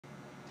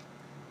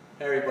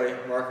Hey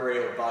everybody, Mark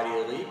Ray of Body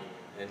Elite,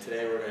 and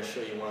today we're going to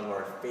show you one of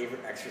our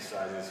favorite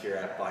exercises here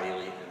at Body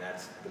Elite, and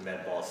that's the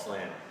med ball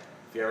slam.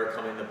 If you ever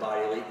come into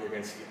Body Elite, you're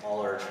going to see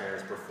all our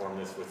trainers perform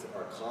this with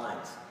our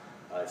clients.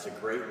 It's a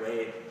great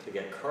way to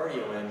get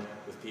cardio in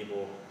with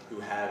people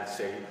who have,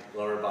 say,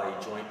 lower body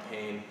joint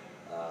pain,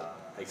 like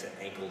I said,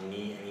 ankle,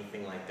 knee,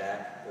 anything like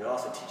that. But it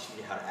also teaches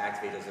you how to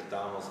activate those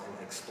abdominals and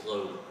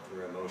explode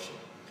through a motion.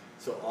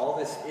 So all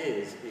this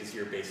is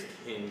your basic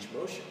hinge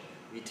motion.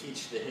 We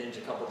teach the hinge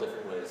a couple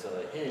different ways. So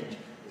the hinge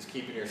is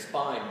keeping your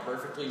spine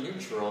perfectly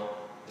neutral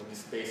and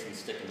just basically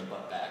sticking the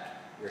butt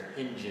back. You're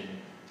hinging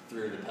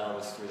through the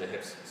pelvis, through the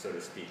hips, so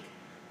to speak.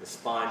 The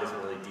spine doesn't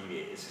really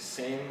deviate. It's the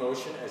same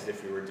motion as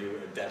if you were to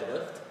do a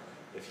deadlift.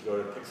 If you go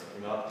to pick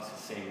something up, it's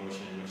the same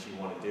motion in which you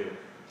want to do.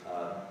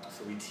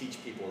 So we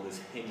teach people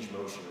this hinge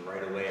motion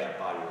right away at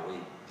Body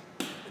Elite.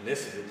 And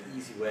this is an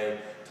easy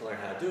way to learn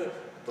how to do it,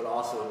 but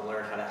also to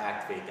learn how to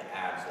activate the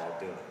abs while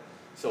doing it.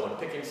 So when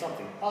picking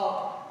something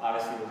up,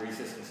 obviously the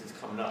resistance is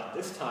coming up.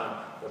 This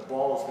time, the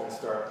ball is going to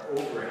start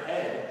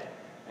overhead,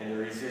 and the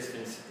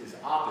resistance is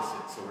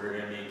opposite. So we're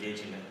going to be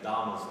engaging the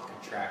abdominals and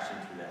contraction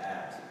through the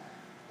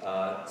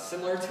abs.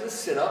 Similar to a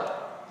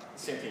sit-up,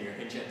 same thing, you're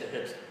hinging at the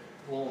hips,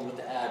 pulling with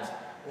the abs,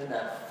 and then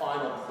that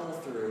final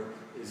pull-through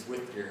is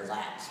with your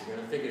lats. You're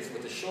going to think it's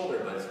with the shoulder,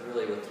 but it's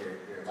really with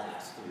your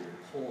lats. So you're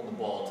pulling the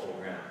ball to the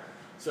ground.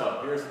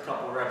 So here's a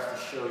couple reps to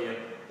show you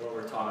what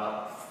we're talking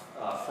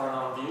about. Front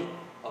on view,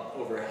 up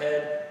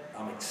overhead.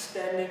 I'm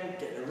extending,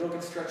 getting a real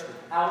good stretch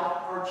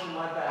without arching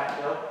my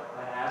back though.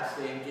 My abs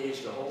stay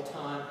engaged the whole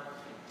time.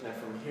 And then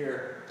from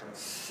here, I'm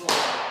slowing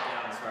it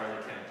down as hard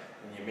as I can.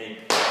 And you make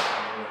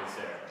noise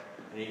there.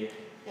 And you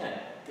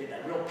get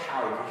that real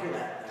power. You can hear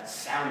that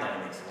sound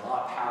that it makes. A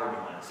lot of power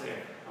behind it. So again,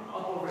 I'm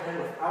up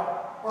overhead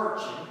without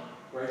arching,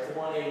 right to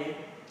 180.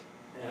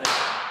 And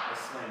I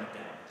slam it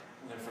down.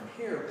 And then from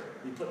here,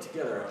 we put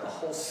together a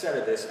whole set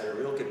of this at a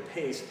real good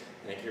pace,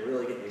 and it can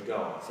really get you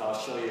going. So I'll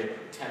show you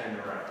 10 in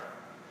a row.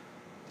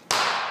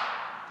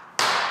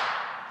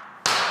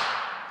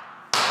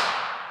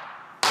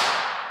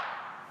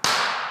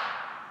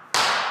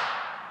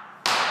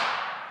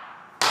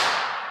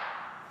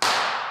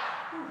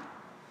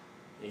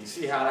 You can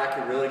see how that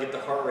can really get the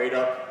heart rate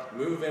up,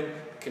 moving,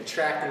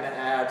 contracting the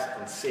abs,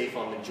 and safe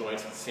on the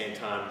joints at the same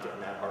time,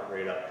 getting that heart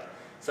rate up.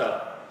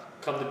 So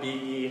come to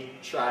BE,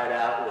 try it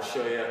out. We'll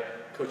show you,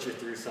 coach you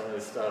through some of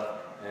this stuff,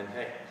 and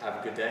hey, have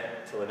a good day.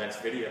 Until the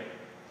next video.